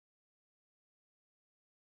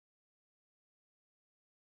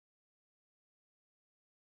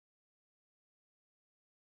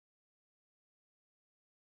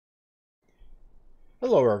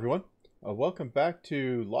Hello, everyone. Welcome back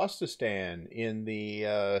to Lostistan in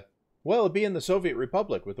the, well, it'd be in the Soviet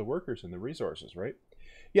Republic with the workers and the resources, right?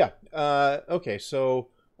 Yeah. Okay, so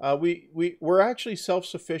we're actually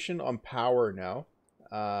self-sufficient on power now,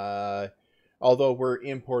 uh, although we're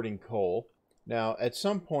importing coal. Now, at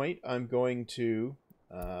some point, I'm going to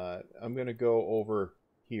go over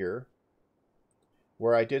here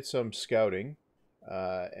where I did some scouting.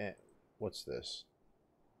 And what's this?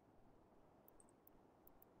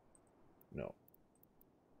 No.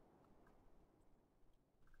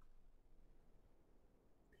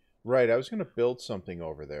 Right, I was going to build something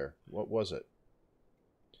over there. What was it?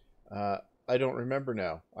 Uh, I don't remember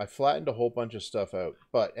now. I flattened a whole bunch of stuff out.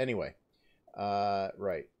 But anyway,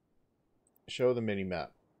 right. Show the mini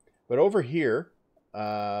map. But over here,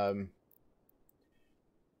 um,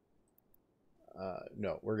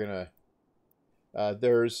 no, we're going to...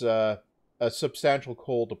 there's a substantial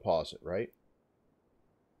coal deposit, right?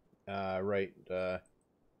 Right,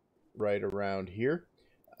 right around here.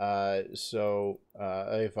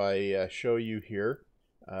 If I show you here,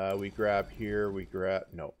 we grab here, we grab,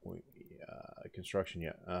 no, construction,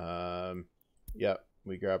 yeah. Yeah,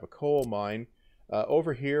 we grab a coal mine.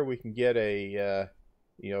 Over here, we can get a,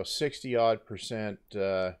 60 odd percent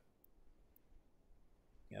coal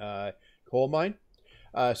mine.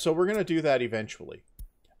 So we're going to do that eventually.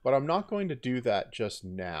 But I'm not going to do that just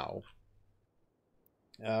now.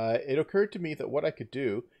 It occurred to me that what I could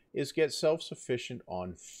do is get self-sufficient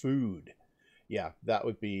on food. Yeah, that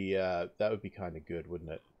would be kind of good,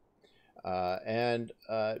 wouldn't it?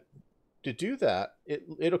 To do that,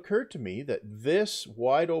 it occurred to me that this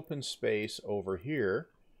wide open space over here,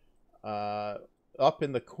 up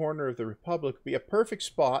in the corner of the Republic, would be a perfect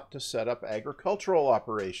spot to set up agricultural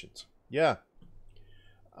operations. Yeah.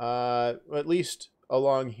 At least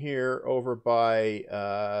along here over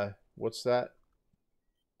by, what's that?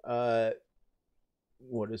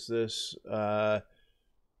 What is this?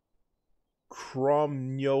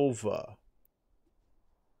 Kromnyova.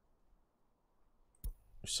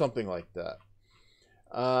 Something like that.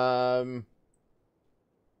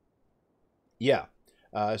 Yeah.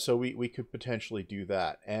 So we could potentially do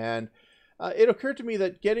that. And it occurred to me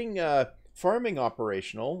that getting farming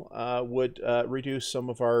operational would reduce some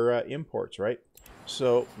of our imports, right?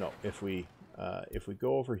 So, no, if we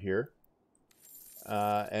go over here,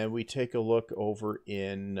 and we take a look over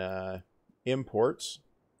in imports.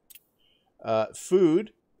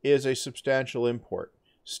 Food is a substantial import.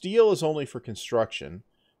 Steel is only for construction.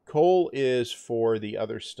 Coal is for the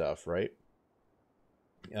other stuff, right?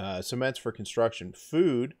 Cement's for construction.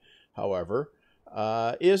 Food, however,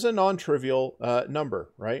 is a non-trivial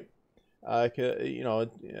number, right? It's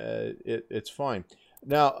fine.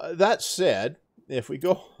 Now, that said, if we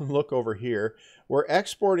go and look over here, we're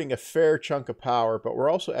exporting a fair chunk of power, but we're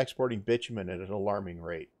also exporting bitumen at an alarming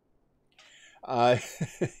rate.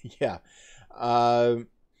 Yeah.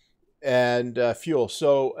 And fuel.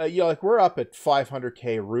 So, like we're up at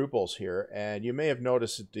 500k rubles here, and you may have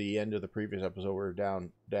noticed at the end of the previous episode, we were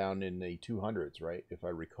down in the 200s, right, if I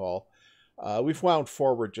recall. We've wound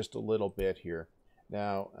forward just a little bit here.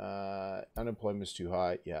 Now, unemployment's too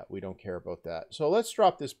high. Yeah, we don't care about that. So let's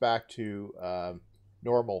drop this back to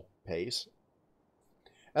normal pace.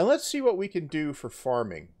 And let's see what we can do for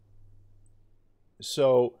farming.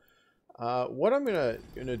 So, what I'm gonna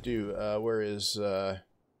do, where is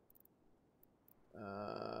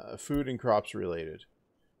food and crops related?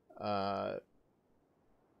 Can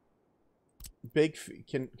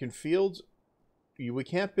fields? We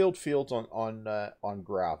can't build fields on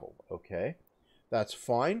gravel. Okay, that's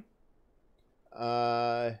fine.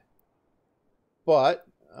 But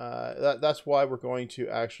that's why we're going to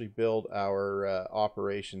actually build our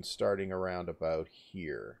operations starting around about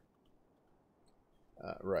here.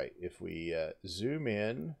 Right, if we zoom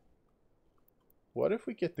in, what if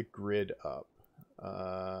we get the grid up?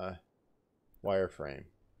 Wireframe.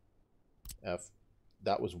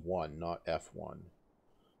 That was 1, not F1.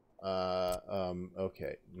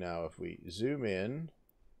 Okay, now if we zoom in,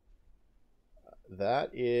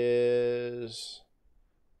 that's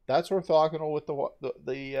orthogonal with the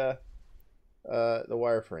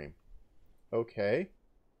wireframe. Okay.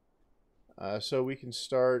 So we can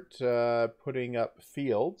start putting up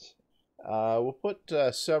fields. We'll put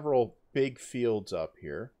several big fields up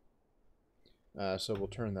here. So we'll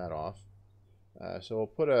turn that off. So we'll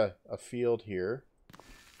put a field here.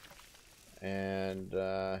 And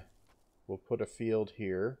we'll put a field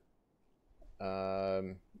here.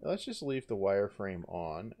 Let's just leave the wireframe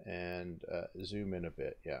on and zoom in a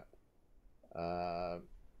bit. Yeah.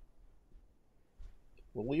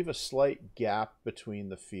 We'll leave a slight gap between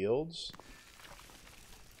the fields.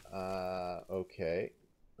 Okay.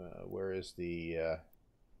 Where is the...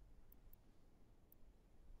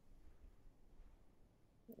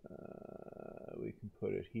 we can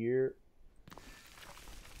put it here.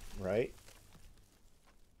 Right.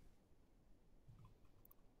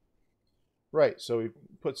 Right, so we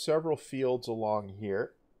put several fields along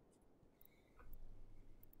here.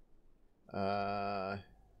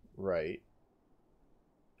 Right.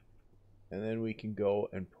 And then we can go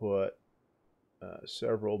and put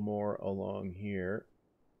several more along here.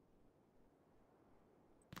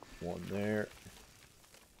 One there.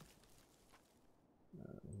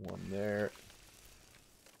 One there.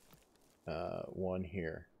 One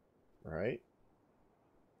here. Right?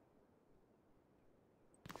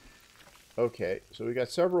 Okay, so we got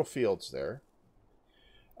several fields there.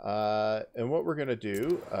 And what we're going to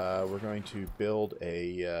do, we're going to build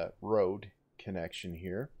a road connection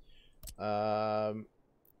here. I'm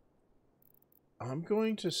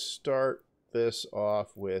going to start this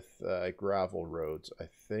off with gravel roads, I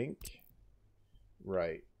think.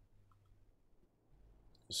 Right.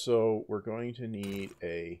 So we're going to need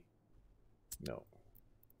a...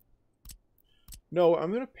 No,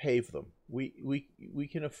 I'm going to pave them. We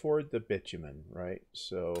can afford the bitumen, right?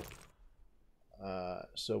 So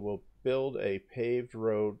we'll build a paved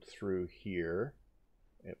road through here.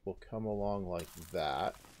 It will come along like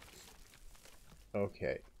that.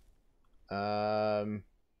 Okay.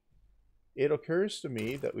 It occurs to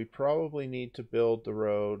me that we probably need to build a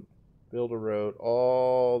road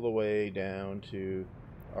all the way down to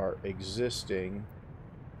our existing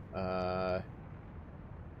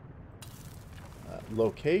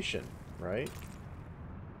location, right?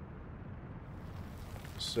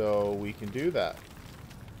 So we can do that.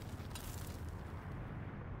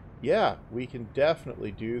 Yeah, we can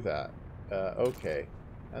definitely do that. Okay.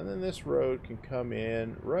 And then this road can come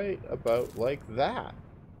in right about like that.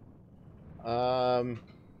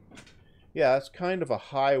 Yeah, it's kind of a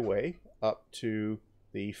highway up to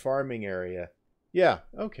the farming area. Yeah,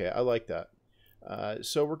 okay, I like that.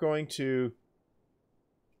 So we're going to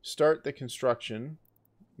start the construction,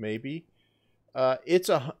 maybe.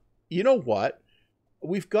 You know what?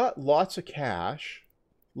 We've got lots of cash.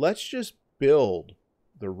 Let's just build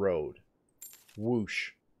the road.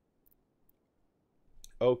 Whoosh.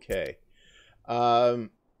 Okay.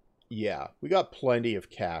 Yeah, we got plenty of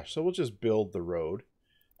cash, so we'll just build the road.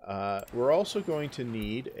 We're also going to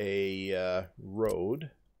need a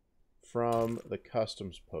road from the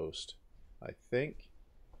customs post, I think.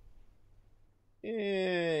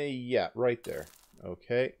 Yeah, right there.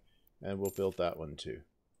 Okay, and we'll build that one too.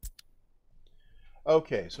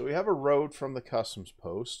 Okay, so we have a road from the customs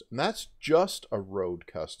post, and that's just a road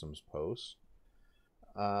customs post.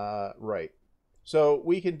 Right. So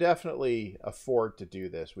we can definitely afford to do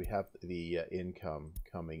this. We have the income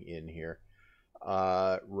coming in here.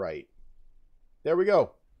 Right. There we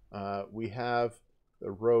go. We have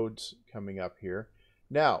the roads coming up here.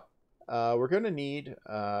 Now, we're going to need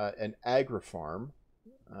an agri-farm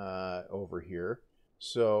over here.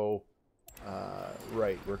 So,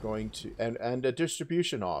 right, we're going to... And a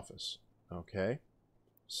distribution office. Okay.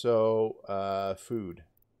 So, food.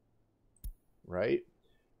 Right?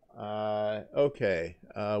 Okay,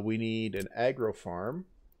 we need an agro-farm.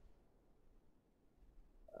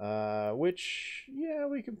 Which, yeah,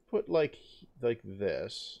 we can put like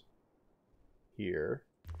this here.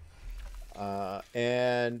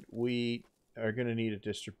 And we are going to need a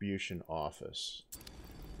distribution office.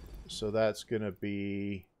 So that's going to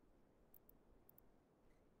be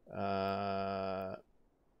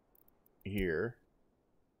here.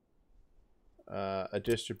 A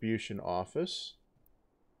distribution office.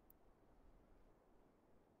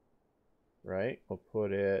 Right? We'll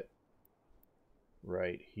put it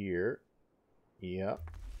right here. Yep.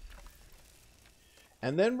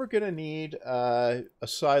 And then we're going to need a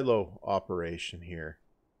silo operation here.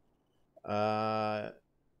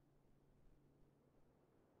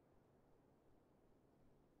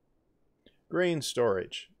 Grain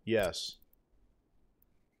storage. Yes.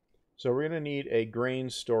 So we're going to need a grain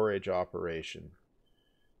storage operation.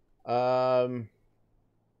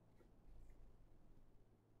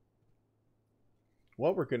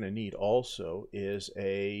 What we're going to need also is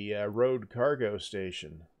a road cargo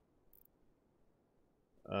station.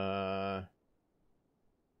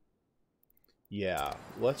 Yeah,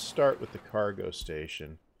 let's start with the cargo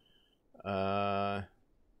station. Road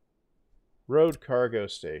cargo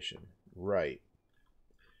station, right.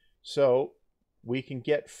 So we can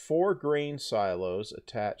get 4 grain silos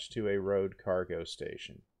attached to a road cargo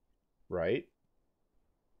station, right?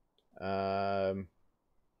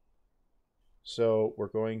 So we're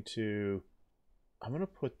going to I'm going to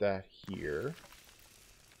put that here.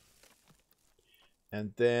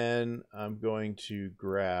 And then I'm going to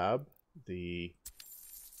grab the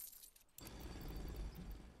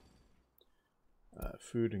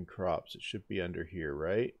food and crops. It should be under here,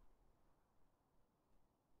 right?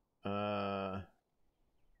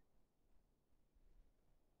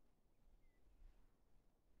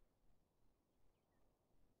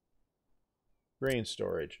 Grain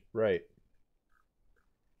storage, right.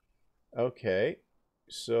 Okay,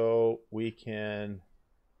 so we can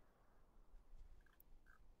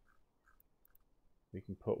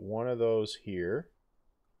put one of those here,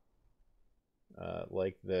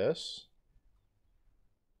 like this,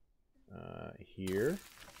 here,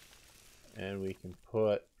 and we can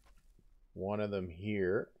put one of them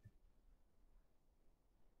here.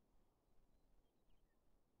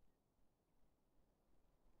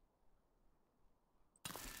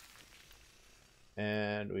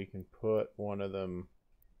 And we can put one of them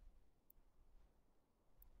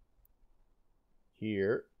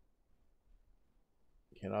here.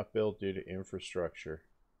 Cannot build due to infrastructure.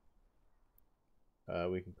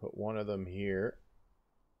 We can put one of them here.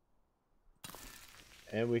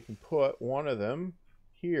 And we can put one of them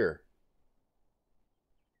here.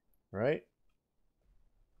 Right?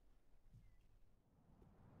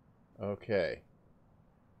 Okay.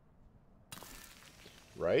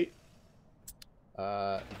 Right?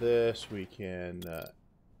 This we can...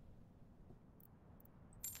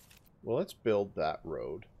 well, let's build that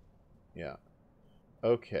road. Yeah.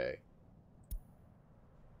 Okay.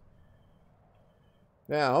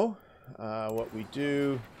 Now, what we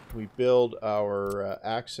do, we build our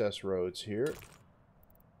access roads here.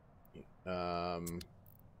 We're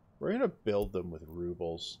going to build them with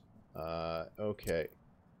rubles. Okay.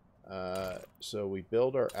 So we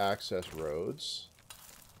build our access roads.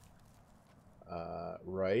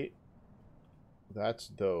 Right. That's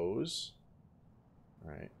those.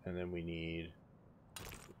 Right. And then we need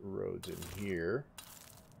roads in here.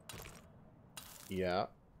 Yeah.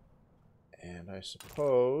 And I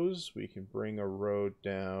suppose we can bring a road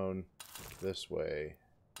down this way.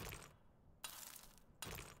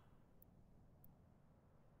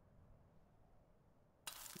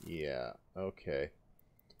 Yeah, okay.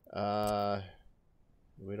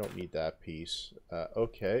 We don't need that piece.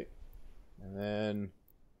 Okay. And then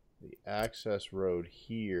the access road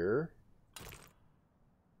here.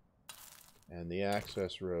 And the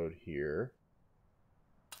access road here.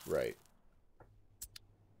 Right.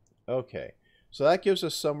 Okay. So that gives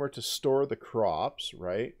us somewhere to store the crops,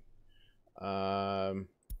 right? And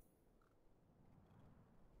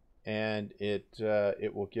it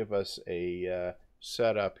will give us a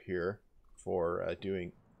setup here for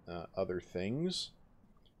doing other things.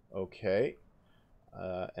 Okay.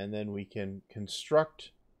 And then we can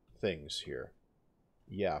construct things here.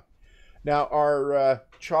 Yeah. Now, our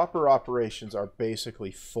chopper operations are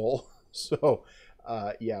basically full. So,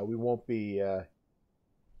 yeah, we won't be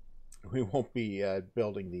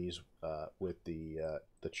building these with the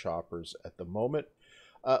choppers at the moment.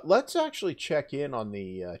 Let's actually check in on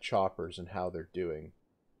the choppers and how they're doing.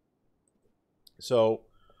 So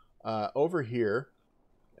over here,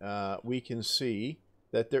 we can see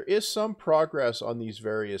that there is some progress on these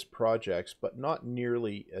various projects, but not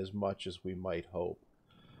nearly as much as we might hope.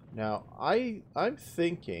 Now, I'm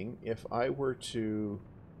thinking if I were to,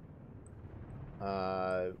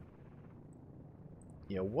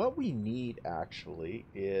 you know, what we need actually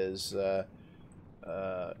is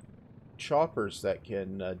choppers that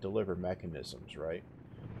can deliver mechanisms, right?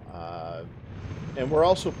 And we're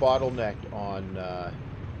also bottlenecked on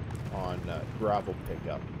gravel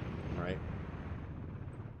pickup, right?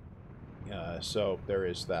 So there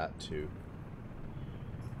is that too.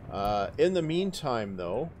 In the meantime,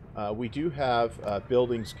 though, we do have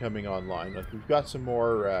buildings coming online. Like we've got some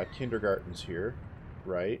more kindergartens here,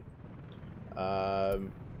 right?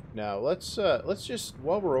 Now let's just,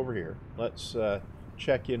 while we're over here, let's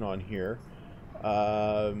check in on here.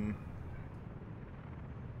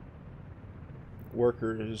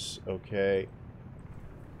 Workers, okay.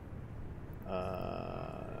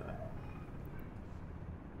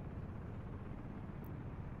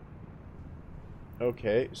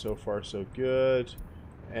 Okay, so far so good.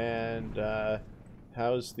 And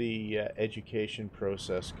how's the education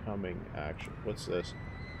process coming? Actually, what's this?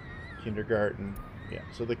 Kindergarten. Yeah,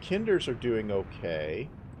 so the kinders are doing okay.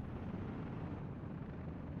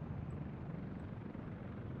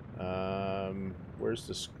 Where's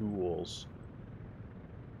the schools?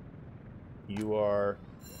 You are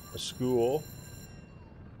a school.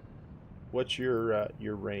 What's your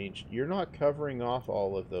range? You're not covering off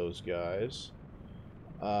all of those guys.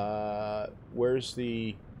 Where's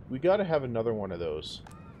the... We gotta have another one of those.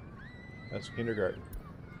 That's kindergarten.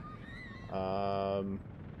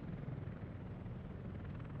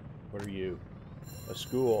 What are you? A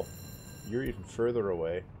school. You're even further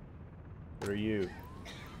away. What are you?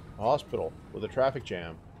 A hospital with a traffic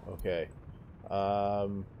jam. Okay.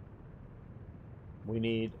 We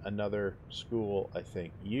need another school, I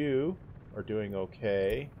think. You are doing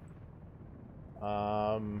okay.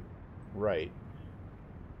 Right.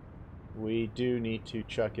 We do need to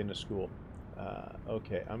chuck in a school.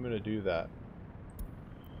 Okay, I'm going to do that.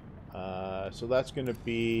 So that's going to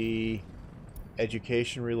be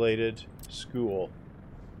education-related school.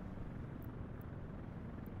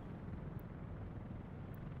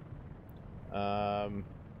 I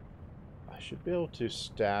should be able to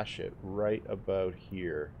stash it right about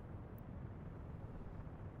here.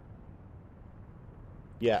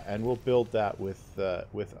 Yeah, and we'll build that with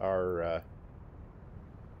our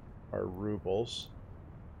rubles.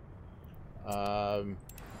 Now,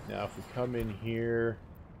 if we come in here,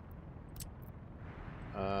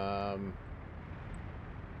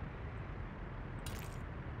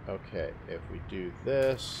 okay, if we do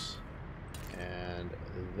this and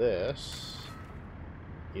this,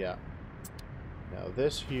 yeah. Now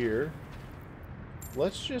this here,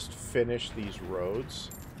 let's just finish these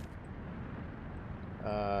roads.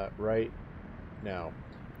 Right now,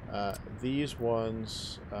 these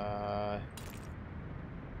ones,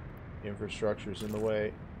 infrastructure's in the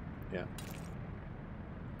way. Yeah.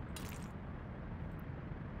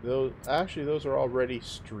 Those actually, those are already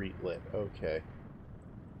street lit. Okay.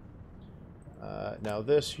 Now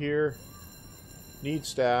this here needs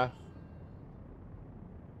staff.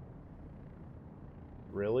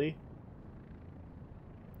 Really?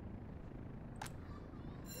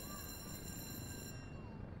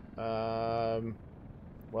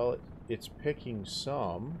 Well, it's picking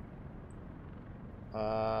some.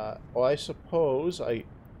 Well, I suppose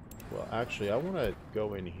well, actually, I want to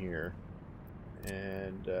go in here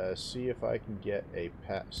and see if I can get a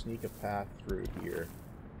sneak a path through here.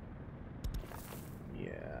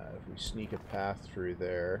 Yeah, if we sneak a path through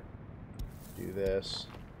there, do this.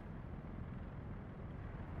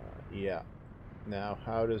 Yeah. Now,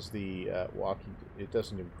 how does the walking... It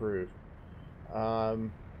doesn't improve.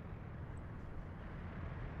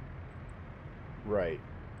 Right.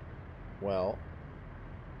 Well,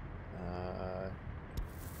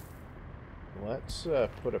 let's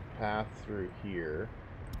put a path through here.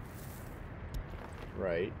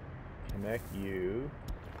 Right. Connect you.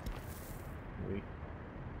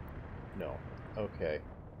 No. Okay.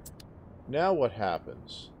 Now what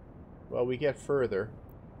happens? Well, we get further.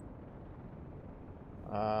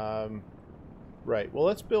 Right. Well,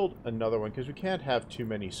 let's build another one, because we can't have too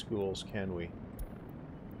many schools, can we?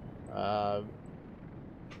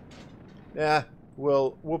 Yeah,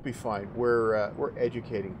 we'll be fine. We're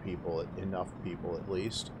educating people, enough people at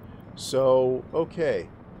least. So, okay.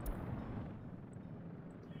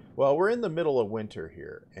 Well, we're in the middle of winter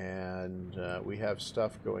here, and we have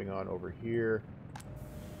stuff going on over here.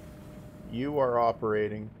 You are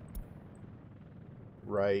operating.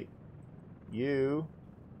 Right. You...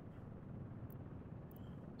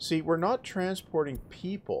 See, we're not transporting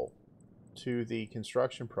people to the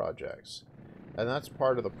construction projects, and that's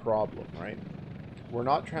part of the problem, right? We're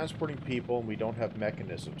not transporting people, and we don't have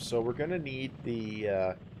mechanisms, so we're going to need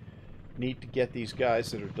the need to get these guys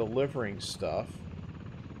that are delivering stuff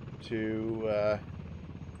to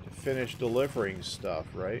finish delivering stuff,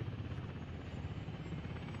 right?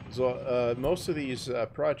 So most of these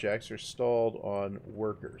projects are stalled on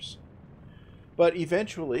workers, but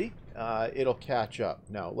eventually it'll catch up.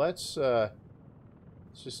 Now let's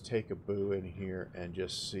just take a boo in here and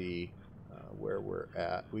just see where we're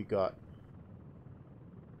at. We got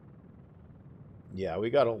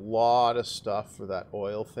a lot of stuff for that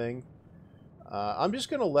oil thing. I'm just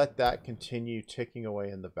going to let that continue ticking away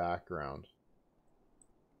in the background.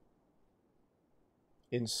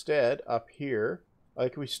 Instead, up here,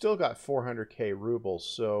 like, we still got 400k rubles,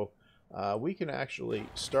 so we can actually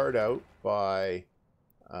start out by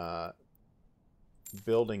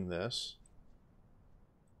building this.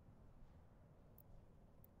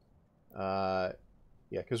 Yeah,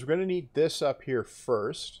 because we're going to need this up here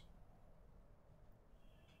first.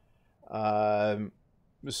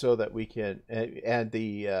 So that we can add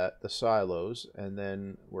the silos, and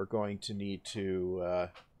then we're going to need to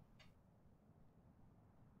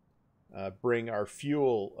bring our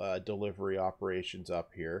fuel delivery operations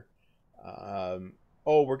up here.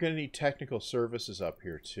 Oh, we're going to need technical services up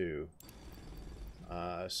here too.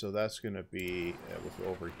 So that's going to be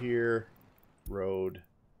over here, road,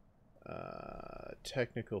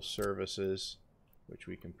 Technical services, which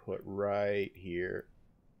we can put right here.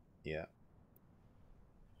 Yeah.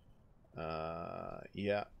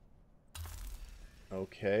 Yeah.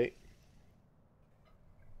 Okay.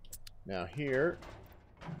 Now here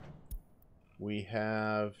we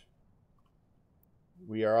are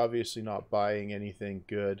obviously not buying anything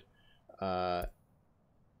good. Yeah,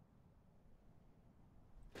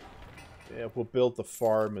 we'll build the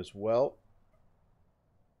farm as well,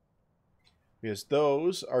 because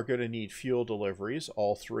those are going to need fuel deliveries,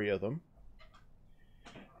 all three of them.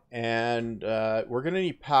 And we're going to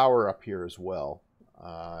need power up here as well.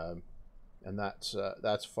 And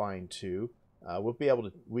that's fine too. We'll be able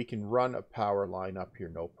to, we can run a power line up here,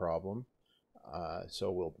 no problem.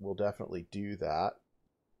 So we'll definitely do that.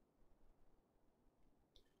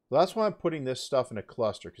 So that's why I'm putting this stuff in a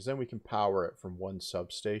cluster, because then we can power it from one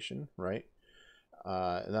substation, right?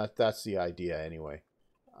 And that's the idea anyway.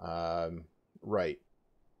 Right.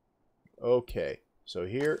 Okay. So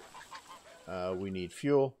here we need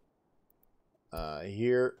fuel.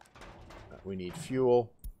 Here we need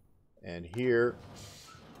fuel. And here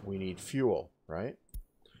we need fuel, right?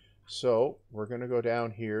 So we're going to go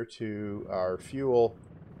down here to our fuel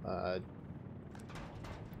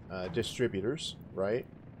distributors, right?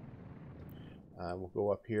 We'll go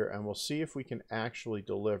up here and we'll see if we can actually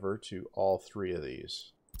deliver to all three of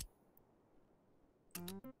these.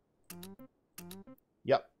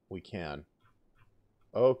 Yep, we can.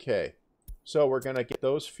 Okay, so we're going to get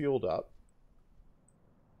those fueled up.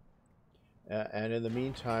 And in the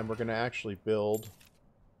meantime, we're going to actually build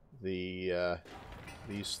the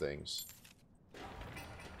these things.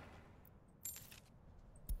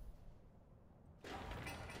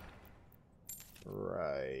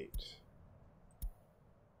 Right.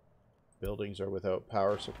 Buildings are without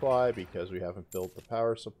power supply because we haven't built the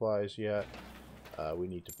power supplies yet. We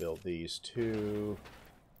need to build these too.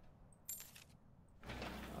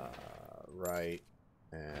 Right.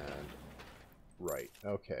 And right.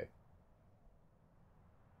 Okay.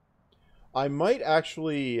 I might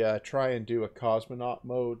actually try and do a cosmonaut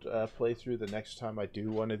mode playthrough the next time I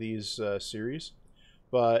do one of these series,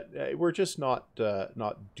 but we're just not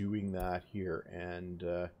doing that here,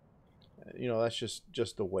 and you know, that's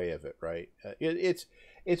just the way of it, right?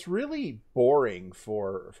 It's really boring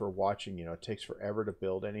for watching. You know, it takes forever to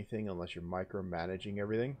build anything unless you're micromanaging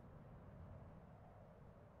everything.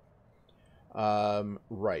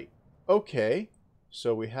 Right. Okay.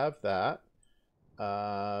 So we have that.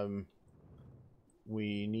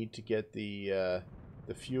 We need to get the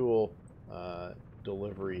fuel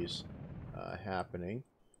deliveries happening.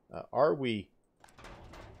 Are we?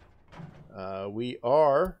 We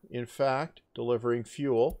are, in fact, delivering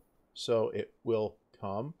fuel, so it will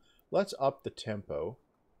come. Let's up the tempo.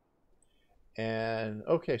 And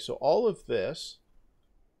okay, so all of this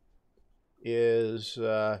is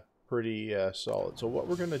pretty solid. So what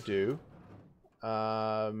we're going to do,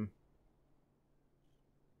 can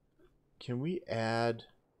we add,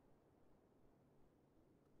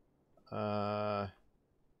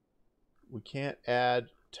 we can't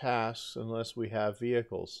add tasks unless we have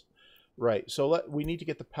vehicles. Right, so we need to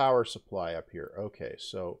get the power supply up here. Okay,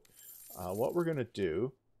 so what we're going to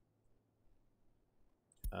do,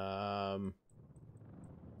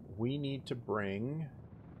 we need to bring,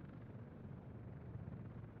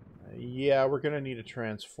 yeah, we're going to need a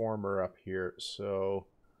transformer up here. So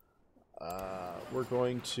we're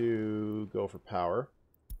going to go for power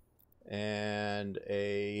and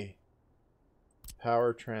a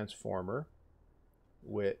power transformer,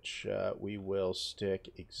 which we will stick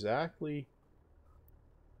exactly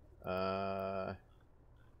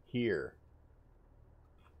here.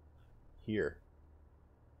 Here.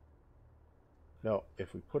 No,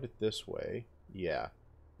 if we put it this way, yeah,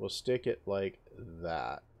 we'll stick it like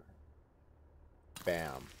that.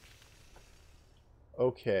 Bam.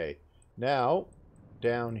 Okay, now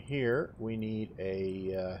down here we need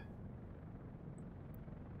a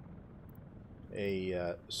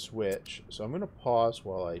switch. So I'm going to pause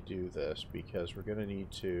while I do this because we're going to need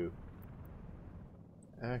to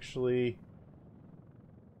actually,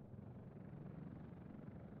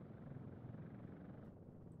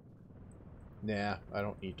 nah, I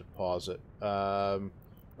don't need to pause it.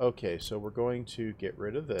 Okay, so we're going to get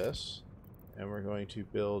rid of this and we're going to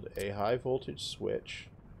build a high voltage switch,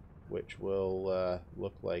 which will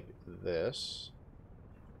look like this.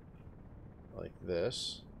 Like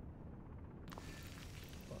this.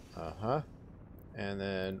 Uh-huh. And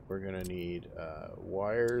then we're going to need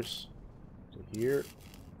wires to here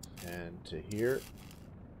and to here,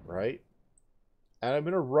 right? And I'm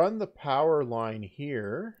going to run the power line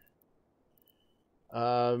here.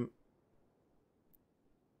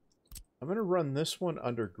 I'm going to run this one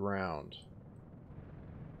underground.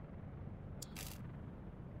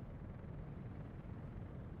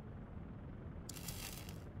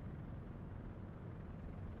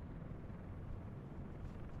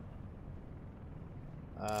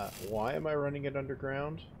 Why am I running it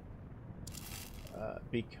underground?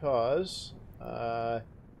 Because I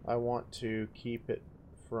want to keep it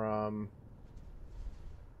from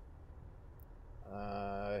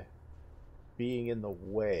being in the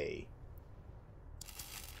way.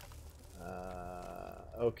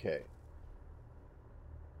 Okay.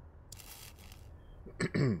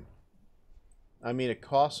 I mean, it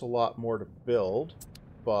costs a lot more to build,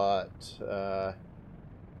 but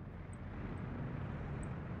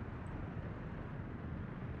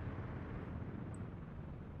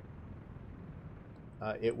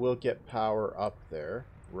it will get power up there,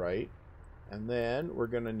 right? And then we're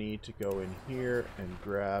going to need to go in here and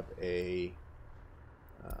grab a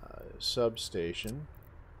substation,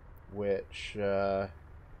 which I'm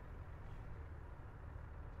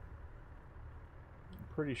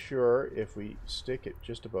pretty sure if we stick it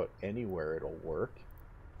just about anywhere it'll work.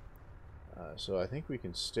 So I think we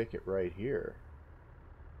can stick it right here.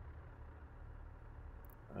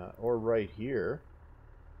 Or right here.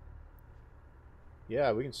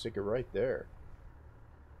 Yeah, we can stick it right there.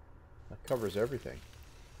 That covers everything.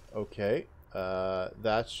 Okay,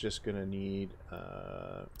 that's just going to need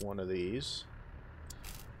one of these.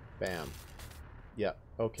 Bam. Yeah,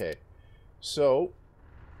 okay. So,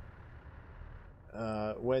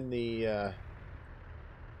 when the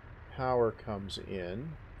power comes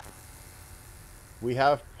in, we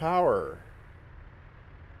have power.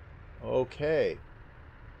 Okay.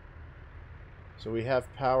 So we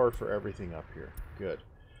have power for everything up here. Good.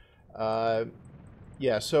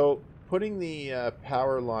 Yeah, so putting the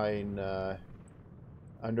power line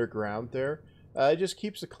underground there, it just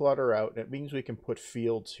keeps the clutter out, and it means we can put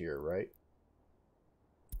fields here, right?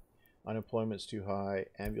 Unemployment's too high.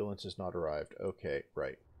 Ambulance has not arrived. Okay,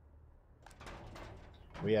 right.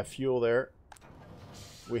 We have fuel there.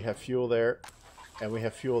 We have fuel there. And we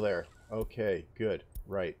have fuel there. Okay, good.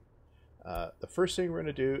 Right. The first thing we're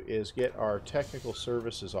going to do is get our technical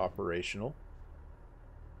services operational.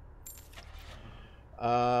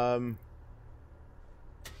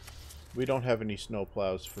 We don't have any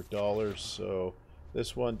snowplows for dollars, so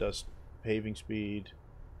this one does paving speed,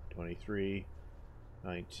 23,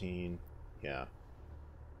 19, yeah.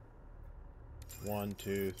 1,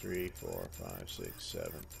 2, 3, 4, 5, 6,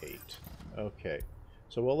 7, 8. Okay,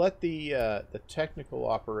 so we'll let the technical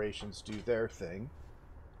operations do their thing.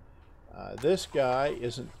 This guy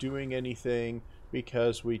isn't doing anything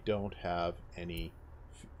because we don't have anything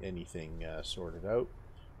sorted out,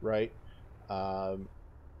 right?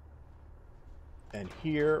 And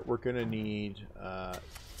here we're going to need,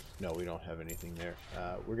 no, we don't have anything there.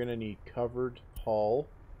 We're going to need covered hull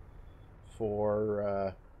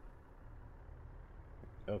for,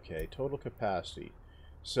 okay, total capacity.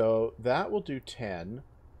 So that will do 10.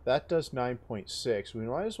 That does 9.6. We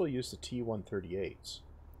might as well use the T-138s.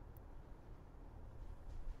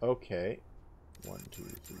 Okay. 1, 2,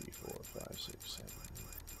 3, 4, 5, 6, 7.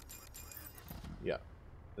 Yeah.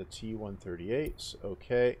 The T-138s.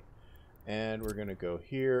 Okay. And we're going to go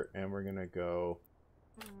here, and we're going to go...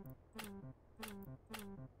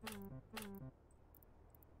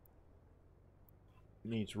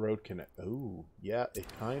 Needs road connect. Ooh, yeah, it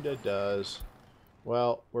kind of does.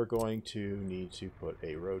 Well, we're going to need to put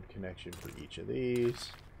a road connection for each of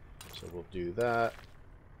these. So we'll do that.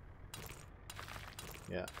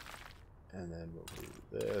 Yeah. And then we'll do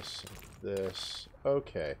this and this.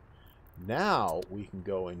 Okay. Now we can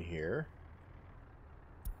go in here.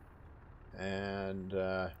 And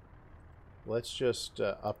let's just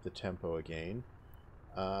up the tempo again.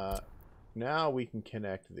 Now we can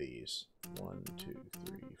connect these. 1, 2,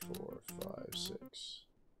 3, 4, 5, 6.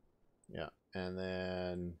 Yeah, and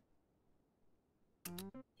then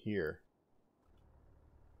here.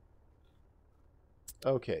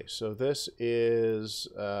 Okay, so this is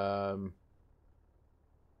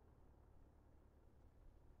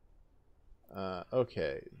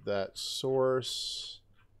okay, that source.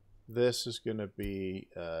 This is going to be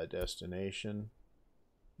destination,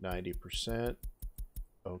 90%.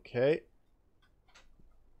 Okay.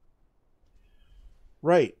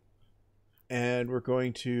 Right. And we're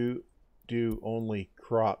going to do only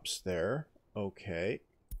crops there. Okay.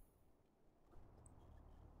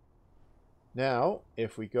 Now,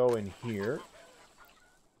 if we go in here,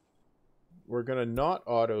 we're going to not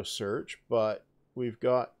auto search, but we've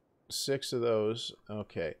got 6 of those.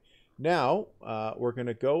 Okay. Now, we're going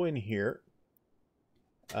to go in here.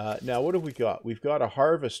 Now, what have we got? We've got a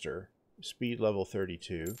harvester. speed level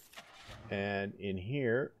 32. And in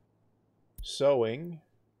here, sowing,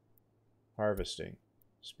 harvesting,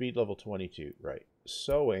 speed level 22. Right.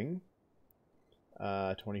 Sowing,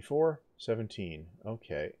 24, 17.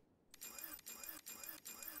 Okay.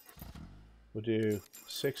 We'll do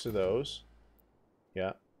 6 of those.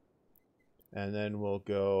 Yeah. And then we'll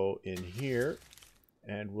go in here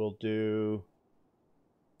and we'll do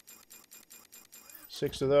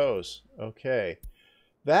 6 of those. Okay.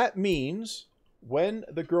 That means when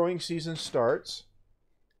the growing season starts,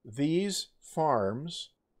 these farm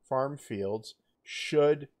fields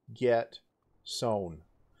should get sown.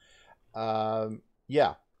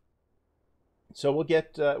 Yeah. So we'll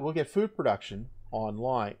get food production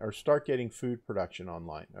online, or start getting food production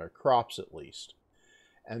online, or crops at least.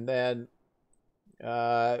 And then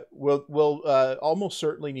we'll almost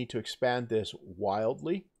certainly need to expand this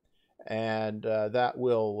wildly, and that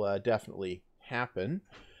will definitely happen.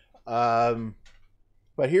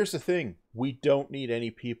 But here's the thing: we don't need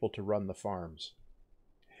any people to run the farms.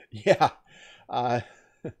 Yeah,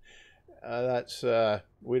 that's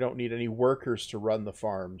we don't need any workers to run the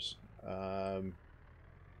farms.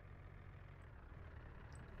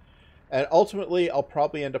 And ultimately, I'll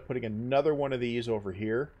probably end up putting another one of these over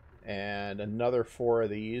here, and another 4 of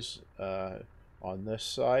these on this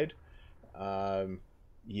side.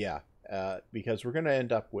 Yeah, because we're going to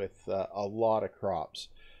end up with a lot of crops.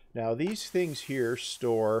 Now, these things here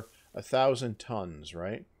store 1,000 tons,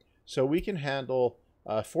 right? So we can handle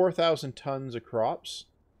 4,000 tons of crops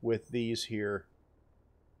with these here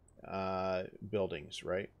buildings,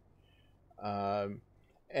 right?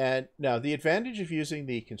 And now the advantage of using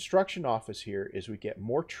the construction office here is we get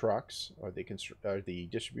more trucks, or the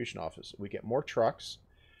distribution office. We get more trucks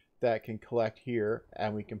that can collect here,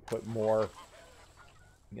 and we can put more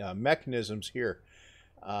mechanisms here,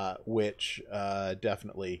 which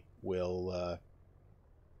definitely will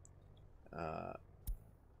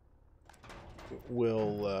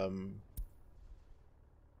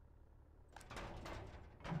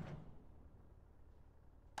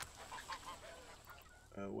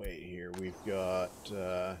wait here. We've got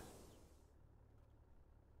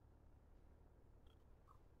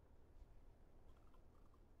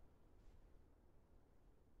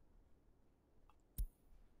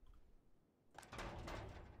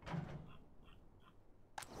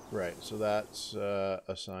right, so that's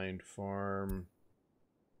assigned farm.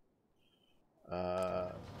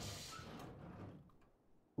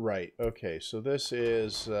 Right, okay, so this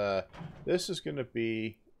is going to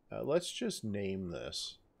be, let's just name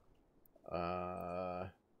this. And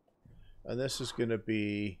this is going to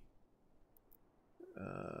be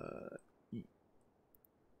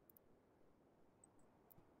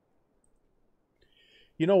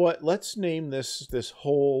you know what? Let's name this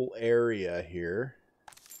whole area here.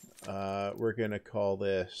 We're going to call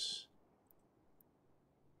this...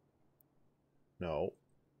 No.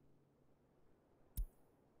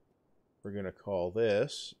 We're going to call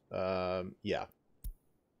this... yeah.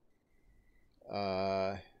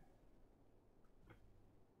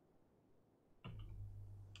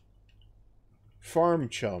 Farm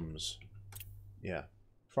Chums. Yeah.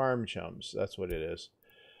 Farm Chums. That's what it is.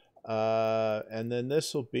 And then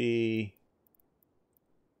this will be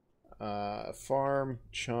Farm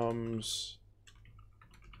Chums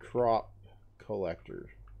Crop Collector.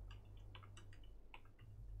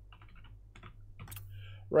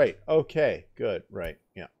 Right. Okay. Good. Right.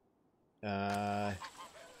 Yeah.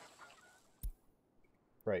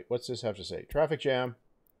 Right. What's this have to say? Traffic jam.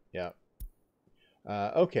 Yeah.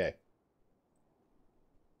 Okay.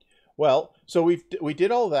 Well, so we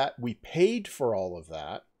did all that. We paid for all of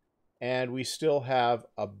that, and we still have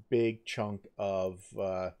a big chunk of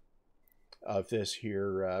this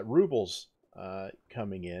here rubles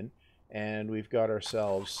coming in, and we've got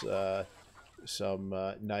ourselves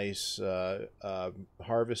some nice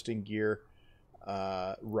harvesting gear.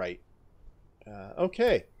 Right.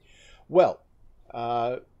 Okay. Well,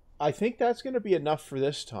 I think that's going to be enough for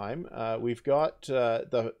this time. We've got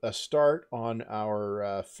a start on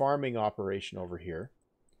our farming operation over here.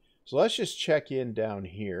 So let's just check in down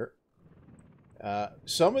here.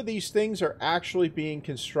 Some of these things are actually being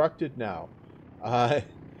constructed now,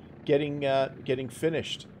 getting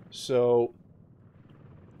finished. So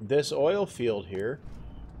this oil field here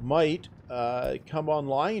might come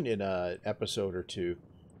online in an episode or two.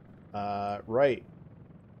 Right.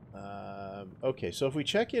 Okay, so if we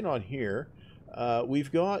check in on here,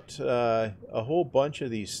 we've got a whole bunch of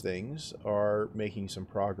these things are making some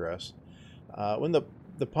progress. When the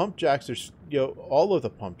pump jacks, there's all of the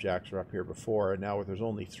pump jacks are up here before, and now there's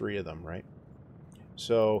only 3 of them, right?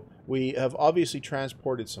 So we have obviously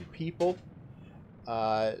transported some people.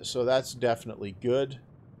 So that's definitely good.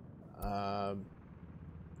 Um,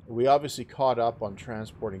 we obviously caught up on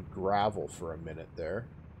transporting gravel for a minute there.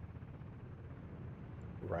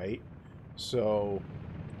 Right? So,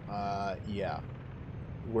 yeah.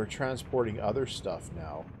 We're transporting other stuff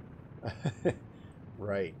now.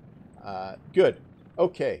 Right. Good.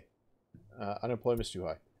 Okay. Unemployment's too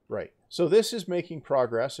high. Right. So this is making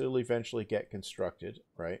progress. It'll eventually get constructed.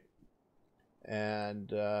 Right.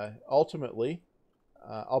 And ultimately,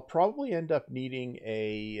 I'll probably end up needing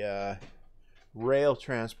a rail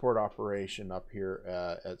transport operation up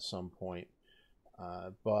here at some point.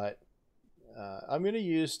 But I'm going to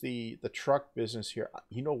use the truck business here.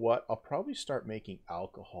 You know what? I'll probably start making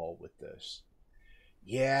alcohol with this.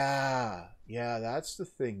 Yeah, yeah, that's the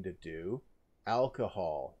thing to do.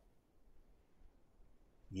 Alcohol.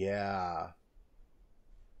 Yeah,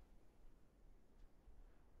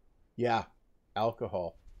 yeah,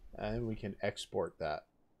 alcohol. And we can export that.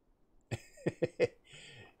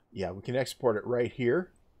 Yeah, we can export it right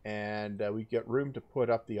here. And we get room to put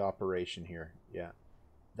up the operation here. Yeah,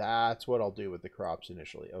 that's what I'll do with the crops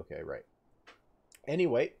initially. Okay, right.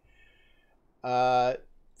 Anyway, uh,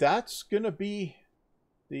 that's going to be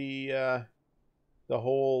the the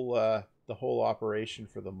whole operation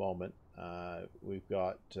for the moment. We've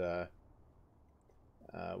got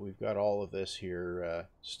all of this here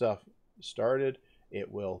stuff started.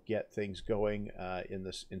 It will get things going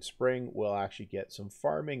in spring. We'll actually get some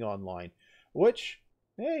farming online, which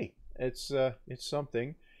hey, it's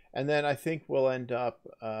something. And then I think we'll end up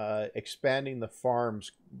expanding the farm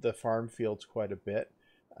fields quite a bit.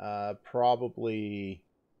 Probably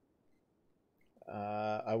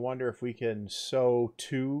I wonder if we can sow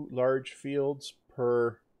 2 large fields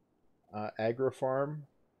per agri-farm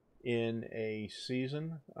in a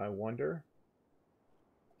season. I wonder.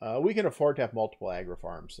 We can afford to have multiple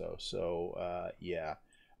agri-farms though, so yeah.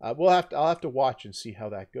 I'll have to watch and see how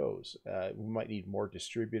that goes. We might need more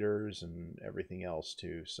distributors and everything else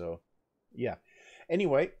too. So, yeah.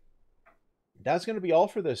 Anyway, that's going to be all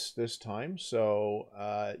for this time. So,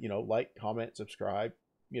 like, comment, subscribe,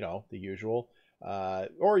 the usual.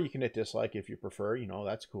 Or you can hit dislike if you prefer.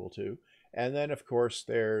 That's cool too. And then, of course,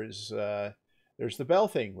 there's the bell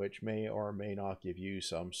thing, which may or may not give you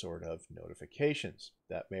some sort of notifications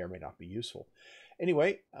that may or may not be useful.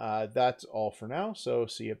 Anyway, that's all for now. So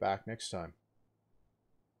see you back next time.